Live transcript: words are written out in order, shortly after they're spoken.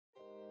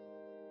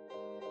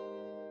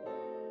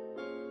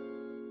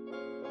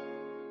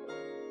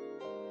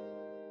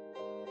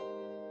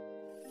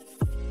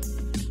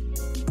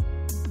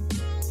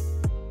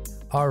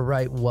All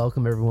right,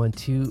 welcome everyone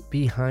to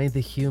Behind the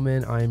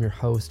Human. I am your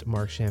host,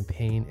 Mark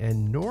Champagne,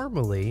 and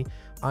normally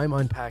I'm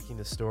unpacking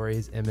the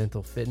stories and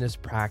mental fitness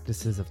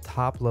practices of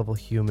top-level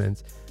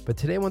humans, but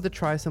today I want to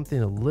try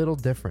something a little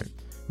different,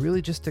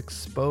 really just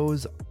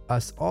expose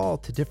us all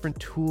to different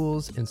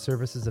tools and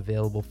services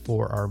available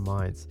for our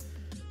minds.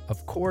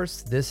 Of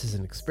course, this is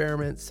an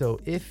experiment, so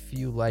if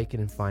you like it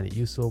and find it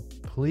useful,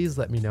 please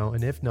let me know,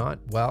 and if not,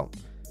 well,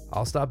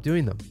 I'll stop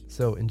doing them.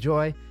 So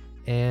enjoy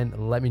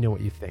and let me know what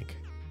you think.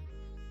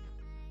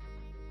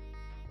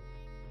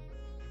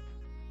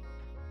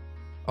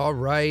 All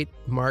right,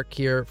 Mark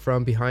here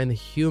from Behind the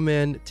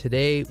Human.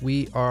 Today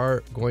we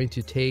are going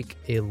to take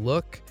a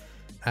look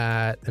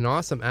at an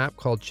awesome app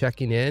called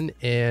Checking In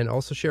and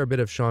also share a bit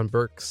of Sean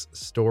Burke's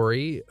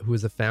story, who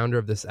is the founder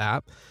of this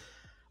app,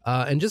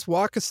 and just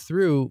walk us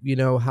through,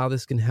 how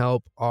this can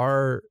help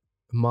our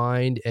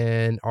mind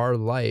and our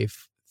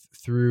life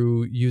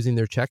through using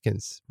their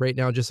check-ins. Right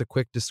now, just a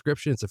quick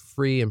description. It's a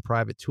free and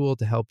private tool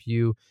to help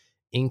you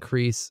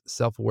increase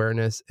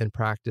self-awareness and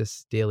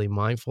practice daily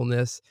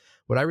mindfulness.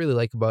 What I really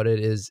like about it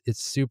is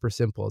it's super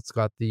simple. It's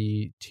got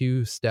the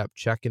two-step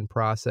check-in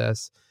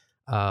process,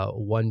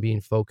 one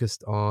being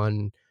focused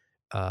on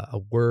a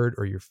word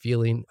or your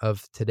feeling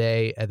of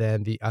today, and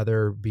then the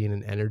other being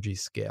an energy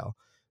scale.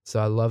 So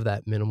I love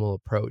that minimal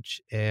approach.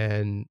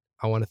 And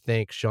I want to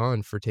thank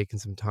Sean for taking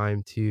some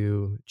time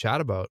to chat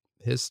about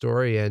his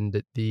story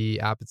and the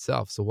app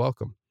itself. So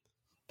welcome.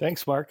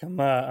 Thanks, Mark.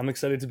 I'm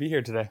excited to be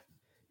here today.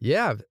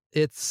 Yeah,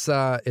 it's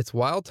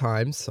wild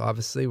times.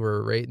 Obviously,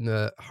 we're right in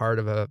the heart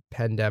of a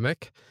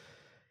pandemic.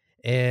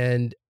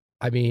 And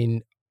I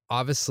mean,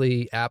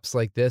 obviously apps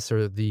like this,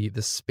 or the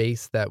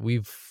space that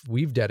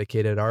we've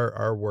dedicated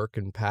our work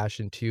and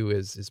passion to,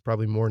 is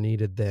probably more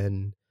needed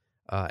than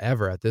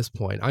ever at this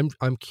point.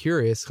 I'm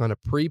curious, kind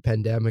of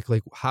pre-pandemic,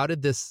 like how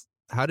did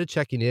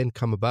Checking In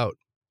come about?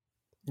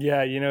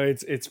 Yeah,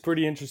 it's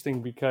pretty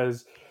interesting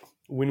because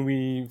when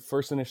we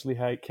first initially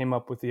came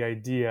up with the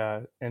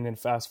idea, and then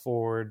fast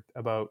forward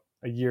about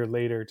a year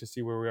later to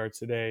see where we are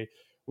today,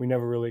 we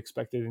never really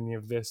expected any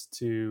of this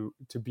to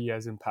be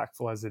as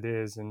impactful as it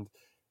is, and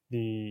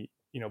the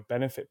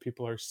benefit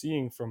people are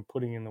seeing from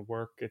putting in the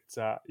work. It's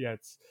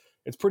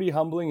pretty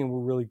humbling, and we're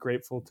really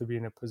grateful to be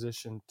in a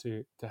position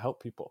to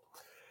help people.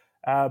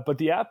 But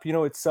the app,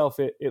 itself,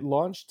 it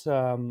launched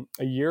a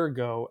year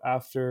ago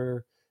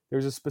after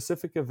there's a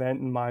specific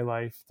event in my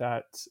life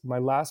that my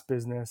last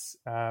business,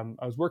 I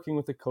was working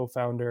with a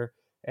co-founder,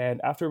 and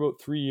after about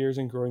 3 years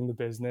in growing the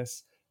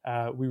business,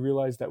 we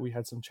realized that we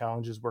had some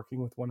challenges working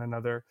with one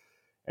another.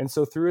 And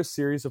so through a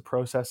series of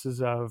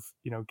processes of,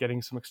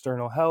 getting some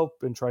external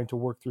help and trying to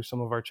work through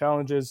some of our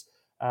challenges,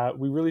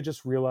 we really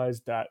just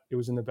realized that it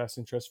was in the best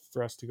interest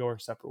for us to go our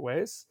separate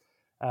ways.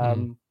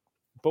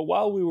 But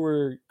while we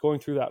were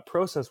going through that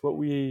process,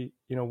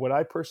 what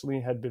I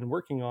personally had been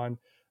working on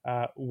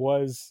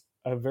was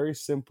a very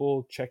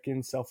simple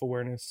check-in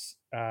self-awareness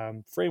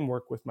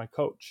framework with my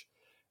coach.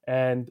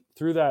 And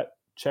through that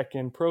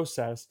check-in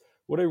process,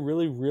 what I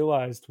really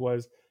realized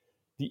was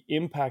the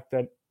impact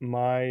that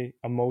my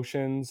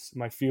emotions,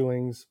 my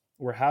feelings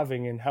were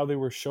having, and how they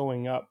were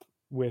showing up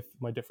with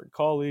my different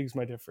colleagues,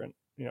 my different,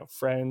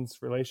 friends,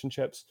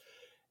 relationships,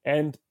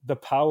 and the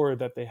power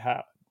that they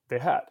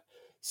had.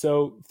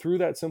 So through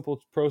that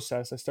simple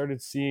process, I started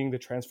seeing the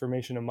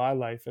transformation in my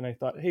life, and I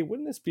thought, hey,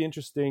 wouldn't this be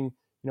interesting,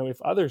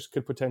 if others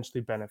could potentially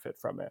benefit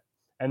from it?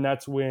 And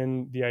that's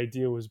when the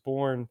idea was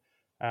born.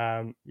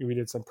 We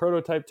did some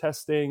prototype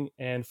testing,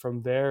 and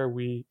from there,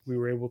 we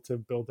were able to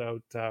build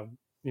out,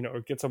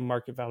 or get some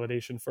market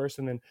validation first,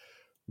 and then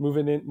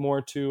moving it more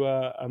to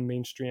a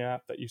mainstream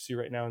app that you see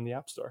right now in the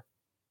App Store.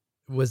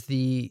 Was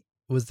the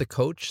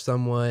coach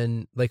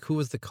someone, like, who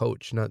was the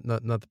coach? Not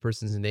the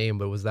person's name,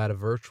 but was that a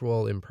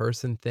virtual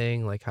in-person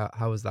thing? Like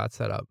how was that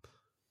set up?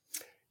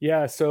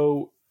 Yeah,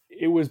 so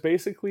it was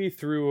basically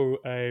through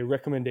a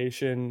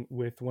recommendation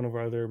with one of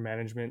our other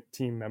management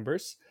team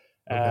members.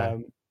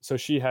 Okay. So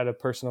she had a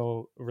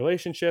personal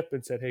relationship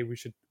and said, "Hey, we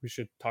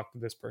should talk to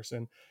this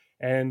person."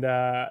 And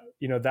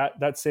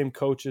that same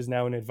coach is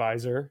now an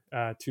advisor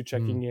to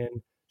Checking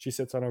In. She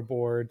sits on our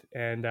board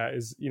and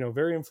is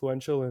very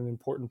influential and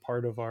important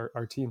part of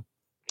our team.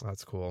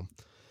 That's cool.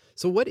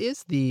 So what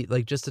is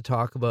just to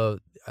talk about,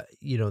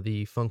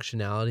 the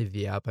functionality of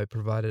the app? I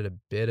provided a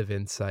bit of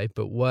insight,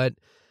 but what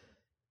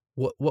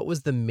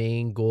was the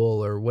main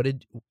goal, or what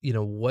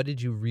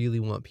did you really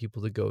want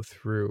people to go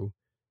through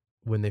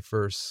when they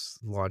first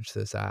launched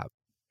this app?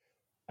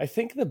 I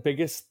think the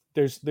biggest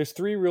there's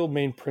three real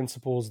main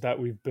principles that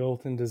we've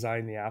built and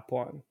designed the app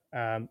on,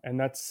 and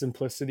that's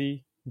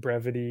simplicity,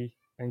 brevity,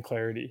 and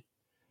clarity.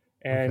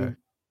 Okay. And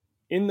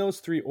in those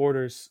three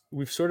orders,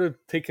 we've sort of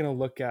taken a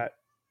look at,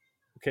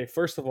 okay,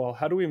 first of all,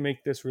 how do we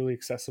make this really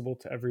accessible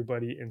to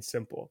everybody and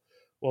simple?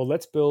 Well,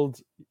 let's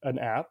build an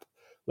app.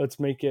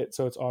 Let's make it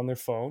so it's on their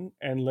phone,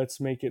 and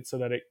let's make it so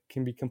that it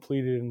can be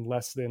completed in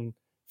less than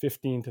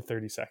 15 to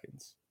 30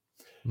 seconds.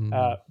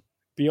 Uh,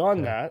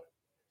 Beyond Okay. that,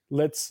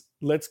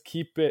 let's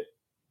keep it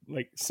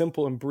like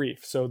simple and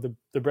brief. So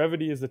the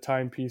brevity is the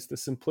timepiece, the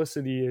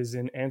simplicity is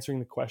in answering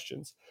the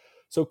questions.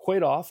 So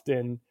quite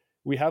often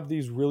we have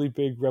these really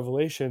big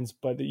revelations,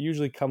 but it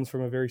usually comes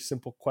from a very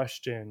simple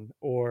question,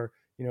 or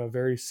a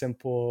very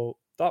simple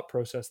thought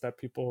process that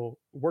people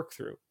work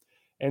through.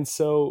 And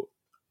so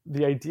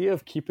the idea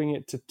of keeping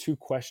it to two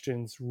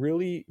questions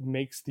really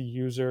makes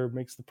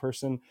the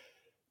person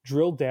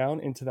drill down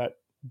into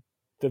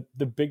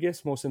the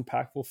biggest, most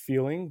impactful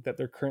feeling that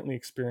they're currently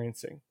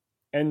experiencing,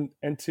 and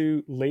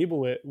to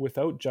label it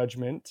without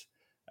judgment,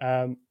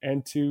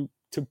 and to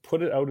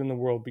put it out in the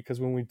world.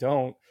 Because when we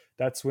don't,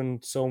 that's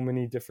when so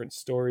many different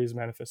stories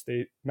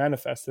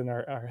manifest in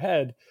our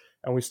head,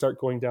 and we start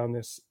going down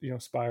this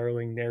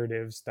spiraling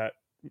narratives that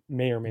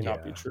may or may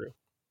not be Yeah, true.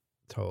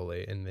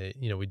 totally. And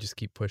we just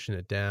keep pushing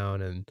it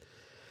down, and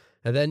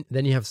then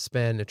you have to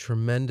spend a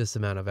tremendous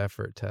amount of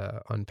effort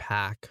to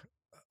unpack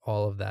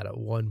all of that at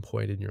one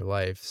point in your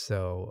life.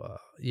 So,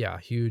 yeah,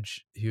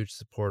 huge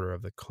supporter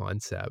of the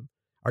concept.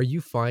 Are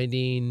you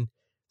finding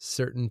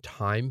certain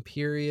time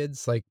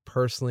periods? Like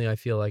personally, I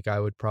feel like I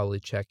would probably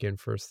check in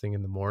first thing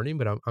in the morning,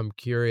 but I'm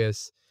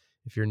curious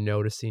if you're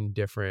noticing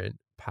different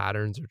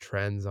patterns or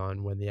trends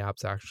on when the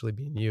app's actually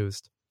being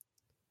used.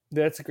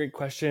 That's a great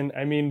question.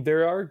 I mean,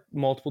 there are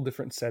multiple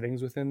different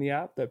settings within the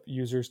app that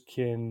users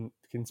can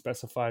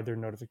specify their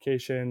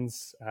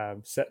notifications,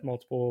 set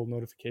multiple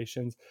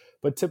notifications.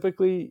 But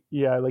typically,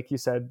 yeah, like you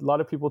said, a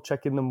lot of people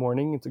check in the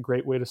morning. It's a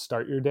great way to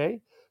start your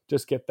day.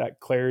 Just get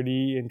that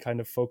clarity and kind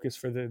of focus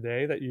for the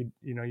day that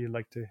you'd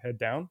like to head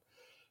down.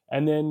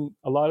 And then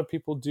a lot of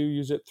people do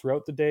use it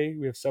throughout the day.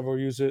 We have several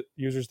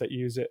users that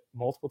use it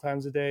multiple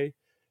times a day.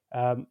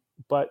 Um,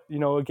 but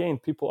again,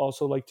 people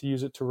also like to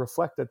use it to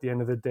reflect at the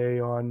end of the day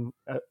on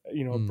a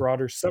Mm,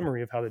 broader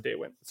summary of how the day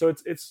went. So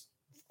it's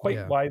quite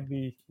yeah,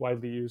 widely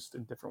used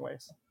in different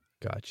ways.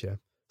 gotcha.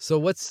 So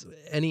what's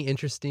any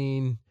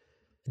interesting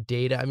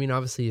data? I mean,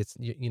 obviously it's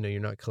you're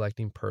not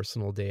collecting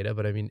personal data,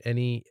 but I mean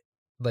any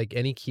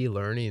key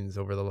learnings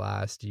over the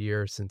last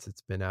year since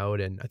it's been out.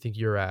 And I think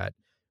you're at,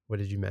 what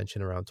did you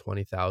mention, around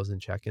 20,000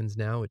 check-ins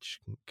now, which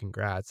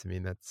congrats. I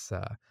mean, that's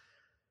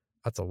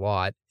a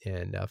lot.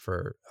 And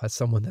for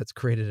someone that's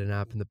created an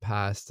app in the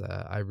past,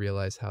 I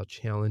realize how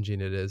challenging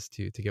it is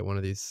to get one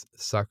of these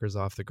suckers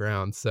off the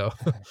ground. So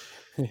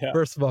Yeah.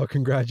 first of all,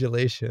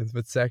 congratulations.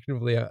 But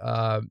secondly,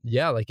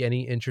 yeah, like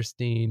any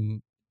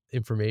interesting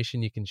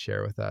information you can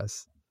share with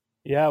us.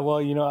 Yeah, well,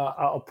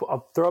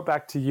 I'll throw it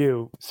back to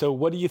you. So,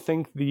 what do you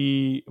think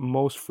the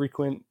most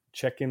frequent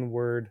check-in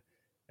word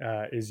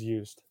is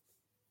used?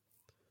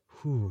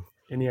 Whew.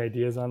 Any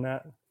ideas on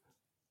that?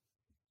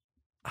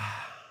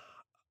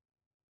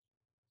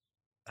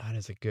 That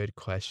is a good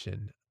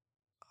question.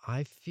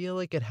 I feel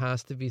like it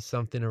has to be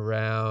something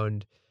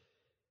around.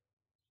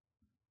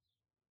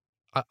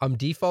 I'm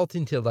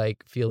defaulting to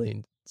like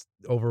feeling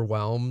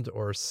overwhelmed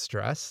or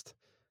stressed.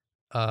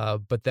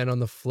 But then on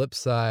the flip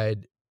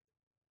side,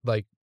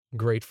 like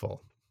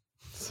grateful.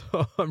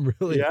 So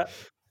Yeah.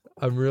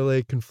 I'm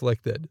really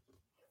conflicted.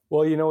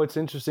 Well, what's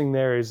interesting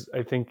there is,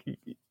 I think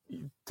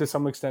to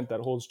some extent that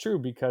holds true,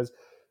 because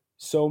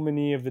so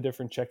many of the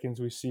different check-ins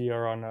we see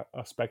are on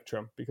a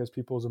spectrum, because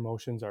people's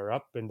emotions are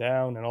up and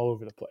down and all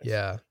over the place.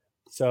 Yeah.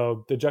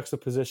 So the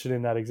juxtaposition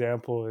in that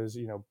example is,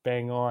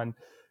 bang on.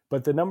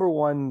 But the number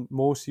one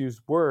most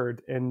used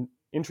word, and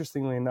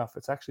interestingly enough,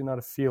 it's actually not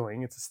a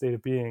feeling, it's a state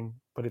of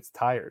being, but it's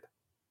tired.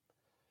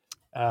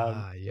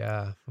 Um,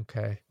 Yeah.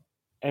 Okay.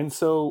 And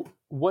so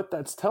what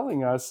that's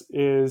telling us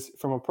is,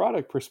 from a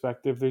product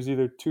perspective, there's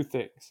either two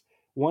things.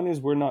 One is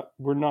we're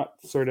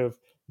not sort of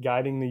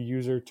guiding the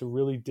user to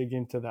really dig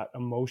into that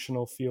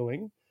emotional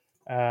feeling,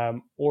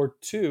 or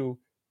two,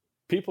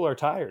 people are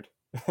tired.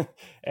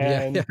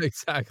 Yeah. Yeah. And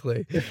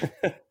Exactly.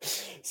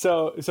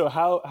 so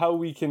how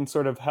we can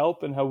sort of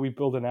help, and how we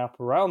build an app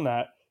around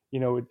that,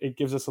 it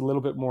gives us a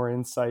little bit more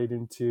insight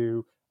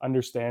into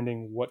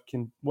understanding what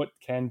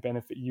can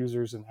benefit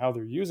users and how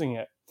they're using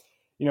it.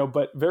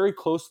 But very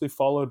closely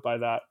followed by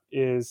that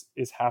is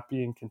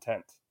happy and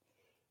content.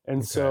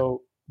 And Okay.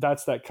 so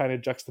that's that kind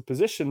of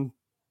juxtaposition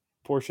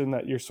portion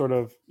that you're sort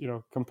of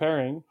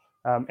comparing.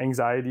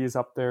 Anxiety is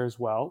up there as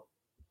well,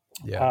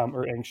 Yeah.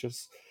 or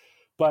anxious.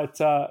 But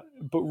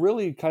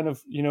really, kind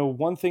of,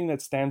 one thing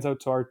that stands out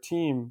to our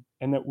team,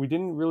 and that we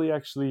didn't really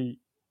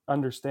actually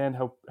understand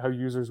how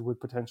users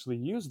would potentially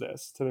use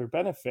this to their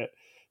benefit,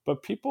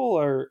 but people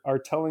are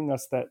telling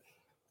us that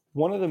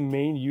one of the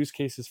main use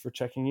cases for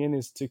checking in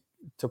is to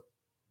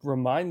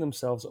remind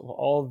themselves of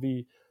all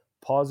the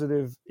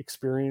positive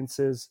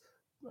experiences,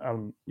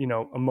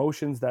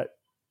 emotions that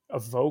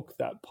evoke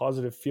that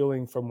positive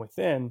feeling from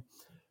within,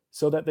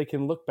 so that they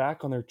can look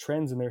back on their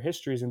trends and their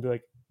histories and be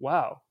like,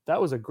 wow,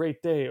 that was a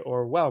great day,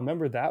 or wow,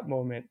 remember that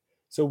moment.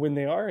 So when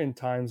they are in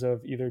times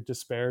of either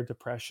despair,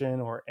 depression,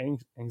 or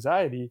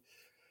anxiety,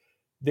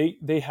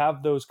 they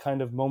have those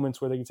kind of moments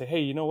where they can say,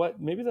 hey, you know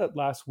what, maybe that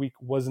last week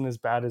wasn't as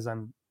bad as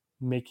I'm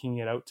making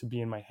it out to be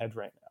in my head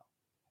right now.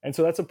 And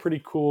so that's a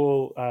pretty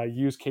cool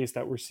use case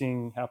that we're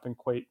seeing happen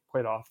quite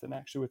often,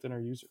 actually, within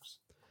our users.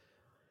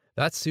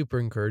 That's super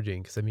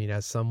encouraging because I mean,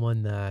 as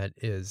someone that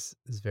is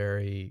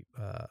very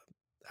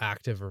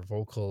active or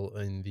vocal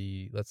in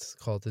the, let's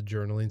call it, the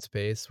journaling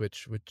space,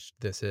 which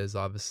this is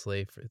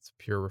obviously for it's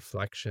pure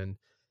reflection.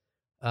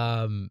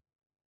 Um,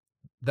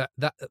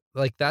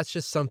 like that's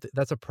just something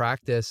that's a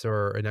practice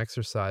or an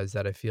exercise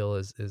that I feel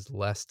is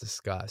less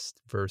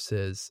discussed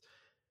versus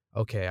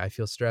okay, I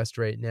feel stressed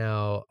right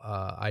now.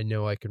 I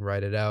know I can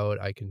write it out.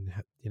 I can,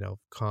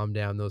 calm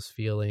down those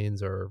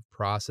feelings or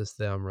process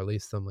them,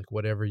 release them, like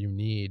whatever you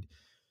need.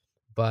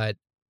 But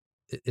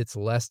it's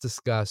less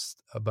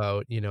discussed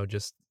about,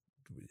 just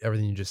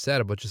everything you just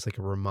said about just like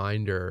a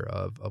reminder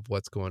of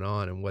what's going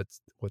on and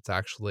what's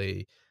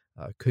actually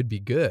could be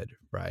good,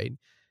 right?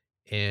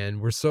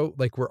 And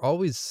we're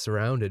always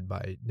surrounded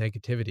by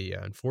negativity,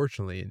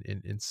 unfortunately,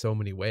 in so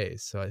many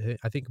ways. So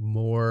I think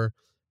more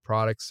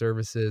product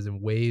services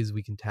and ways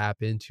we can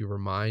tap into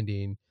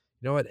reminding,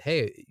 you know what,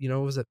 hey, it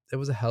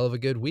was a hell of a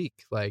good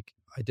week. Like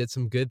I did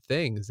some good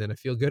things and I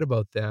feel good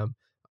about them.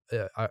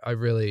 I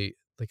really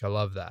like I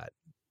love that.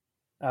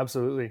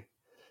 Absolutely.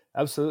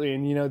 Absolutely.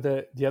 And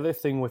the other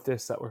thing with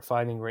this that we're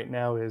finding right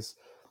now is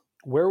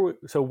where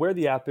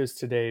the app is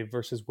today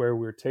versus where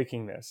we're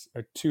taking this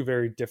are two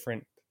very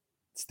different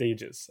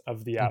stages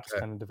of the app's Okay.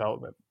 kind of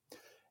development.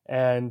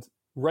 And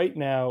right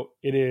now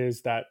it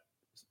is that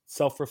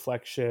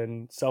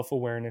self-reflection,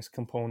 self-awareness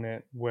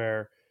component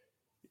where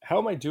how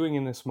am I doing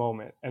in this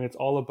moment? And it's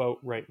all about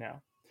right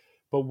now.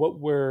 But what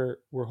we're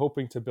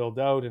hoping to build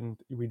out, and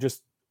we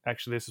just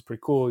actually this is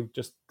pretty cool.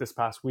 Just this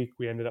past week,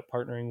 we ended up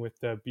partnering with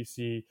the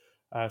BC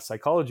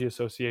Psychology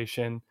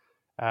Association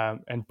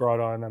and brought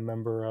on a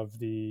member of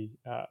the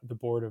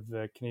board of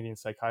the Canadian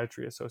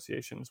Psychiatry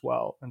Association as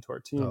well into our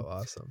Oh, team.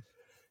 awesome.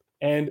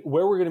 And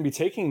where we're going to be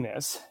taking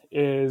this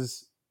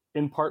is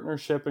in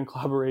partnership and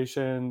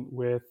collaboration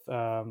with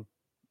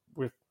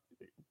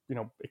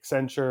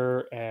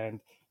Accenture and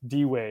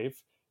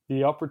D-Wave,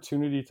 the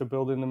opportunity to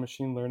build in the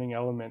machine learning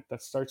element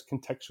that starts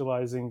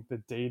contextualizing the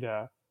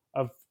data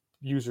of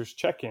users'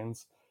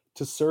 check-ins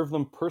to serve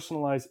them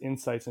personalized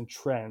insights and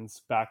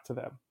trends back to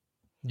them.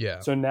 Yeah.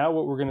 So now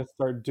what we're going to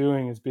start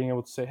doing is being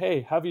able to say,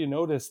 hey, have you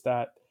noticed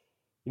that,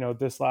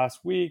 this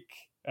last week,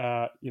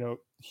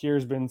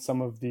 here's been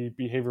some of the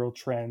behavioral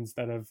trends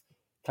that have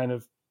kind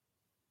of,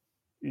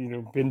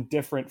 been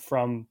different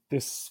from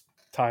this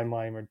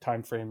timeline or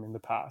time frame in the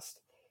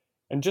past,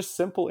 and just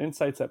simple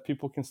insights that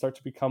people can start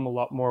to become a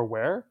lot more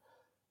aware.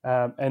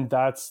 And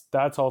that's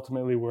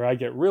ultimately where I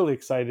get really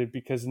excited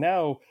because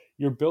now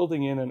you're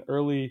building in an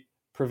early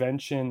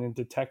prevention and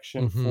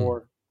detection Hmm.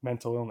 for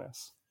mental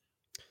illness.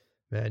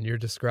 Man, you're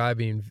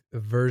describing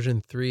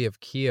version 3 of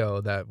Keo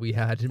that we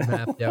had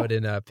mapped out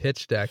in a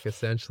pitch deck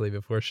essentially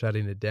before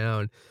shutting it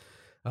down.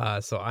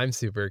 So I'm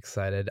super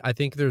excited. I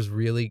think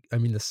I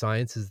mean, the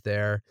science is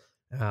there,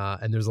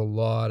 and there's a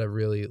lot of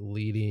really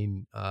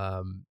leading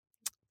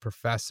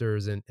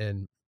professors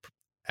and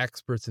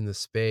experts in the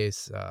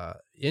space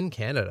in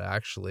Canada,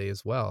 actually,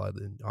 as well.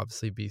 And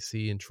obviously,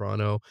 BC and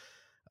Toronto,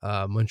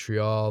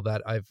 Montreal,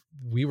 that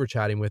we were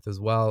chatting with as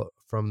well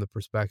from the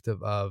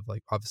perspective of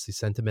like obviously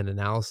sentiment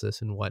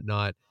analysis and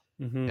whatnot.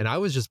 Mm-hmm. And I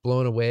was just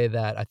blown away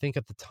that I think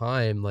at the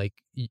time, like,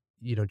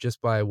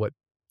 just by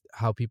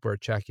how people are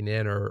checking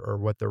in or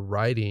what they're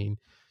writing,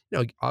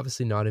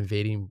 obviously not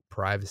invading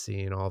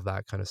privacy and all of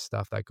that kind of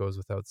stuff that goes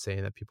without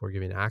saying that people are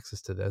giving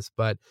access to this,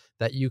 but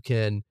that you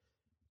can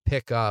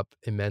pick up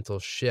a mental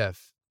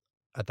shift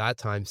at that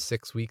time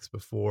 6 weeks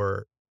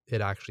before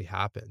it actually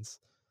happens.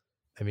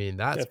 I mean,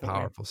 that's Definitely.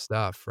 powerful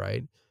stuff,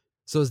 right?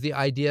 So is the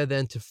idea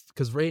then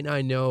because right now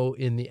I know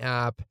in the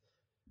app,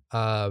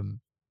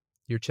 um,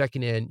 you're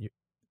checking in,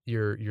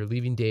 you're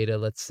leaving data,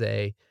 let's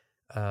say,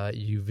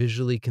 you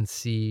visually can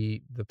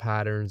see the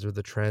patterns or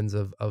the trends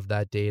of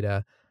that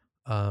data,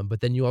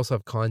 but then you also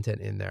have content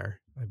in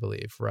there, I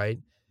believe, right?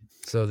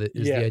 So that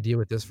is the Yeah. idea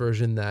with this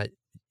version that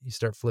you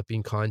start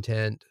flipping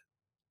content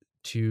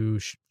to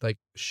like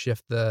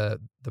shift the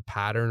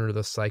pattern or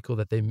the cycle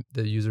that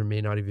the user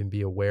may not even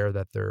be aware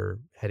that they're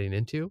heading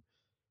into.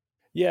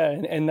 Yeah,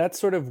 and that's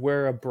sort of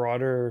where a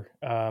broader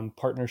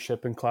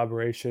partnership and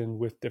collaboration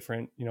with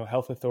different,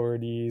 health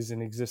authorities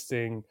and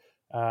existing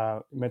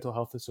mental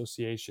health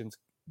associations.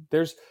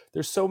 There's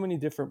so many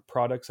different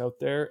products out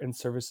there and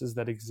services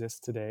that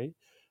exist today,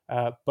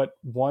 but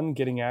one,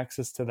 getting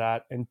access to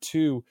that, and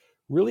two,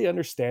 really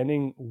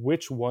understanding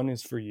which one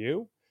is for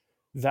you.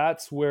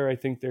 That's where I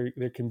think there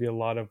can be a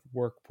lot of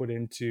work put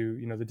into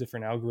the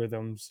different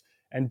algorithms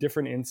and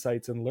different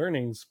insights and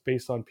learnings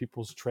based on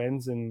people's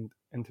trends and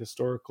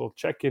historical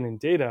check-in and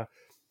data,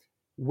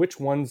 which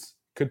ones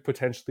could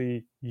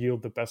potentially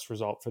yield the best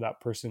result for that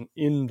person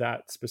in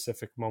that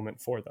specific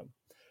moment for them.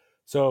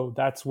 So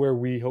that's where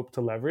we hope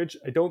to leverage.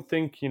 I don't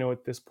think,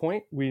 at this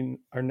point, we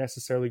are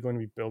necessarily going to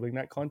be building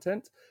that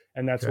content.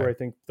 And that's where Okay. I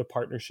think the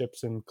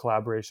partnerships and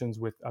collaborations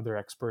with other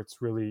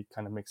experts really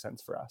kind of make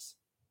sense for us.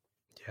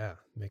 Yeah,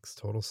 makes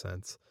total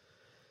sense.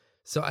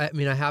 So I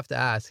mean, I have to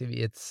ask if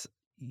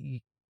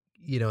y-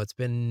 it's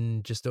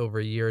been just over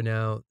a year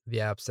now.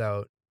 The app's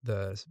out.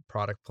 The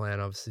product plan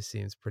obviously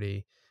seems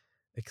pretty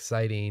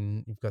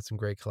exciting. You've got some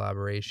great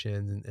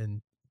collaborations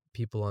and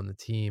people on the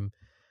team.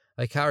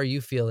 Like, how are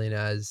you feeling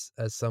as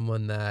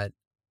someone that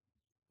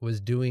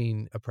was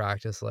doing a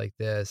practice like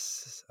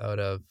this out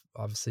of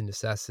obviously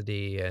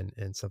necessity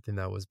and something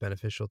that was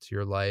beneficial to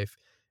your life,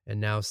 and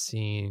now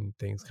seeing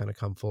things kind of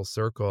come full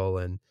circle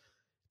and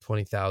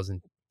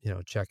 20,000,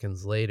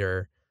 check-ins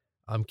later?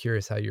 I'm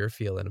curious how you're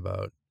feeling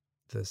about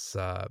this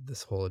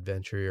whole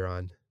adventure you're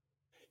on.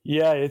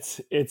 Yeah,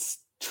 it's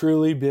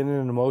truly been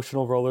an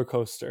emotional roller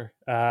coaster.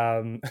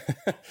 And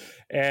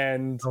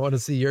I want to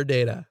see your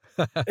data.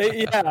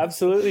 yeah,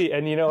 absolutely.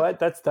 And you know what?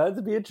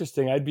 That'd be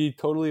interesting. I'd be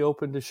totally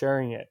open to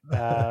sharing it.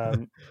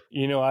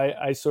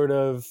 I sort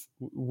of,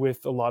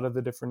 with a lot of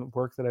the different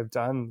work that I've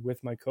done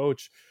with my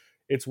coach,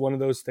 it's one of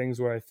those things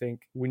where I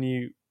think when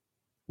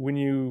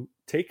you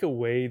take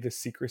away the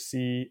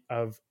secrecy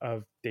of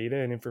data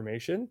and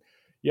information,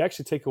 you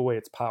actually take away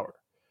its power.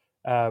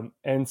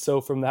 And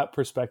so from that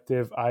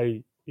perspective,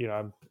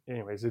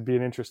 anyways, it'd be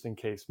an interesting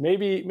case.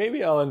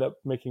 Maybe I'll end up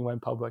making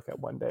mine public at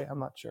one day. I'm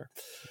not sure.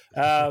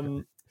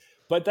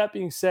 But that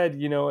being said,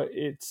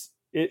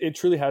 it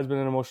truly has been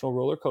an emotional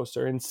roller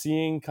coaster, and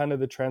seeing kind of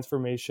the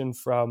transformation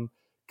from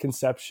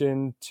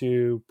conception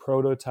to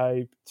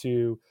prototype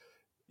to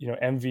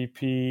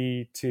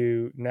MVP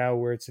to now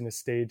where it's in a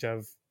stage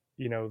of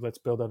let's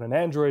build out an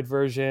Android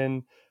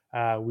version.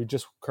 We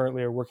just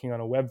currently are working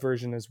on a web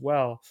version as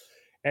well,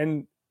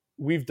 and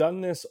we've done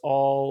this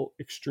all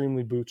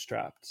extremely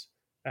bootstrapped.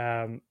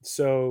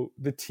 So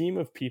the team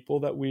of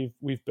people that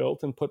we've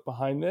built and put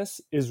behind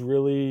this is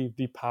really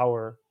the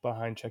power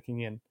behind Checking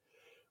In.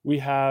 We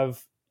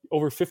have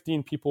over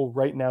 15 people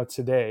right now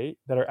today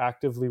that are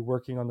actively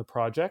working on the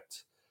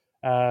project.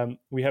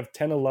 We have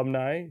 10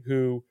 alumni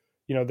who,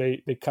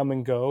 they come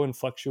and go and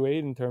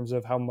fluctuate in terms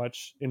of how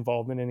much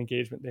involvement and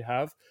engagement they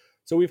have.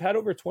 So we've had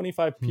over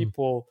 25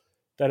 people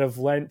that have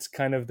lent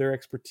kind of their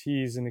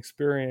expertise and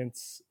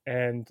experience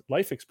and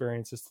life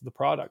experiences to the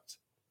product.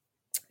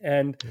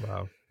 And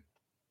Wow.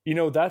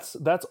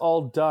 that's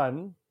all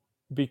done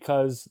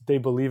because they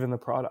believe in the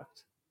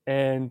product.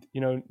 And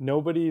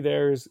nobody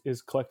there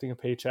is collecting a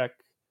paycheck.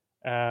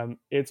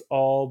 It's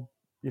all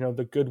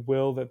the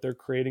goodwill that they're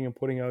creating and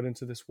putting out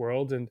into this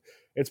world, and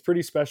it's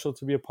pretty special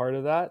to be a part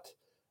of that.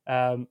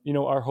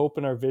 Our hope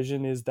and our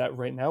vision is that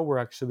right now we're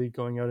actually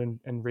going out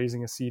and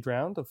raising a seed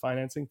round of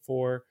financing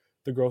for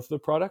the growth of the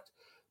product.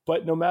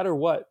 But no matter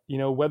what,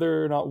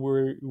 whether or not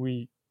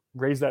we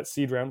raise that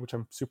seed round, which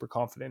I'm super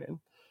confident in,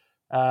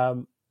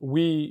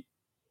 we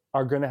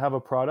are going to have a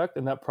product,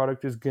 and that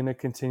product is going to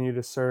continue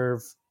to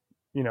serve,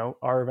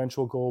 our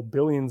eventual goal,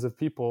 billions of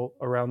people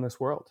around this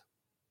world.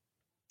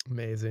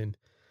 Amazing.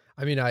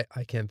 I mean, I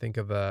can't think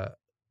of a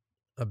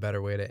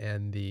better way to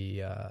end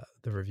the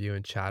review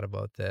and chat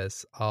about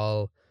this.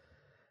 I'll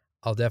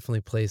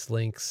definitely place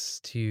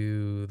links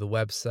to the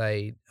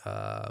website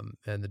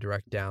and the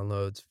direct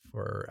downloads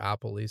for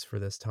Apple, at least for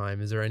this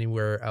time. Is there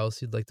anywhere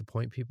else you'd like to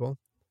point people?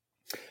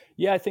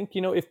 Yeah, I think,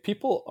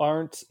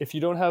 if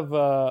you don't have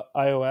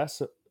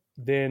iOS,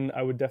 then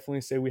I would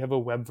definitely say we have a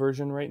web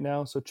version right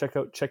now. So check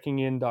out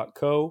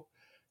checkingin.co.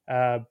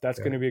 That's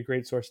going to be a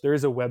great source. There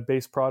is a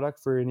web-based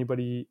product for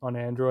anybody on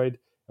Android,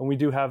 and we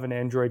do have an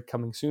Android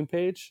coming soon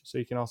page. So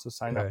you can also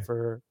sign up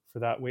for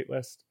that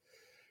waitlist.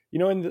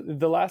 And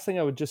the last thing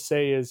I would just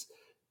say is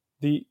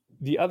the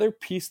other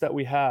piece that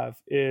we have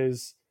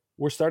is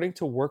we're starting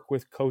to work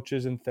with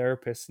coaches and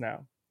therapists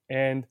now.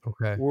 And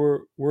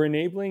we're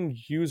enabling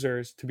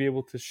users to be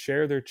able to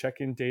share their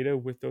check-in data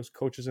with those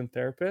coaches and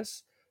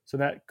therapists, so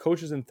that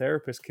coaches and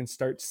therapists can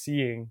start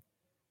seeing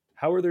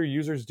how are their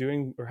users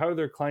doing, or how are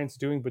their clients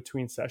doing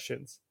between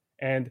sessions,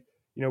 and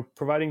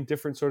providing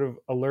different sort of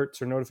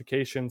alerts or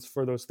notifications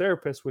for those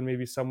therapists when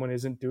maybe someone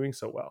isn't doing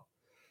so well.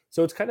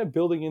 So it's kind of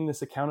building in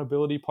this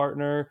accountability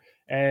partner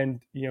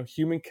and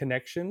human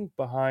connection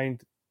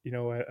behind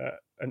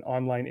an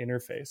online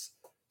interface.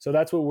 So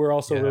that's what we're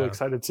also really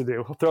excited to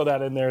do. I'll throw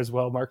that in there as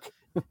well, Mark.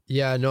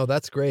 Yeah, no,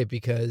 that's great,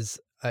 because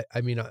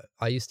I mean,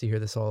 I used to hear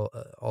this all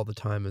the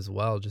time as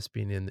well, just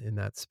being in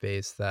that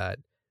space, that,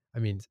 I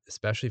mean,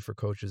 especially for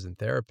coaches and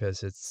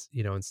therapists, it's,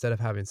 instead of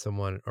having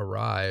someone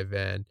arrive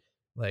and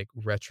like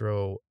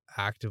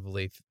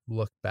retroactively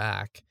look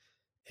back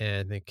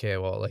and think, okay,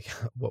 well, like,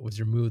 what was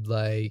your mood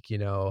like?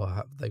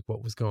 Like,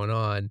 what was going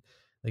on?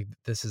 Like,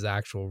 this is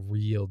actual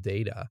real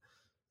data.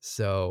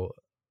 So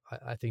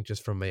I think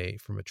just from a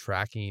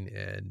tracking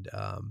and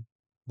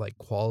like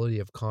quality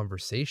of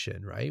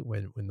conversation, right?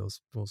 When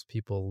those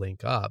people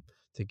link up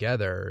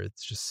together,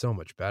 it's just so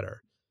much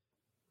better.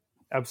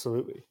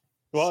 Absolutely.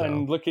 Well,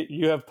 and look,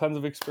 you have tons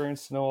of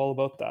experience to know all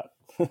about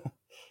that.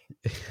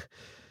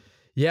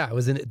 Yeah, it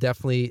was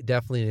definitely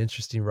an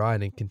interesting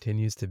ride, and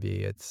continues to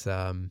be. It's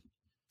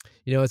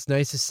it's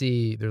nice to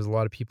see there's a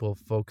lot of people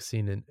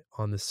focusing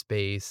on the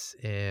space,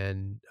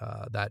 and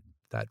that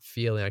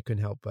feeling. I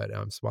couldn't help but,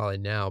 I'm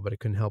smiling now, but I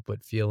couldn't help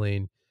but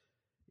feeling,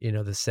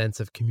 the sense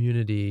of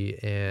community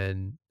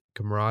and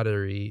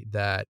camaraderie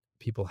that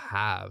people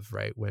have,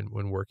 right, when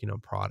working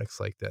on products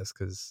like this.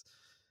 Because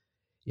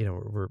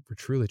we're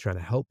truly trying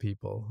to help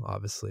people,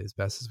 obviously, as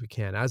best as we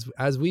can,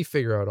 as we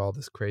figure out all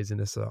this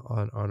craziness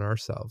on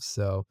ourselves.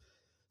 So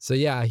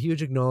yeah, a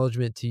huge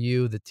acknowledgement to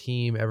you, the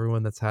team,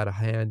 everyone that's had a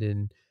hand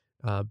in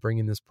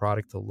bringing this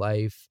product to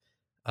life.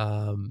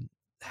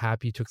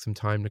 Happy you took some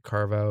time to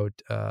carve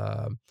out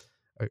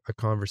a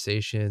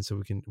conversation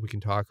so we can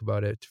talk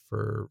about it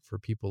for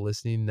people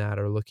listening that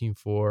are looking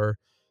for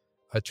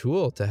a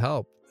tool to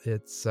help.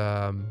 It's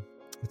a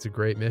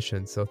great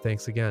mission. So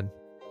thanks again.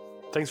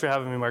 Thanks for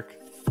having me, Mark.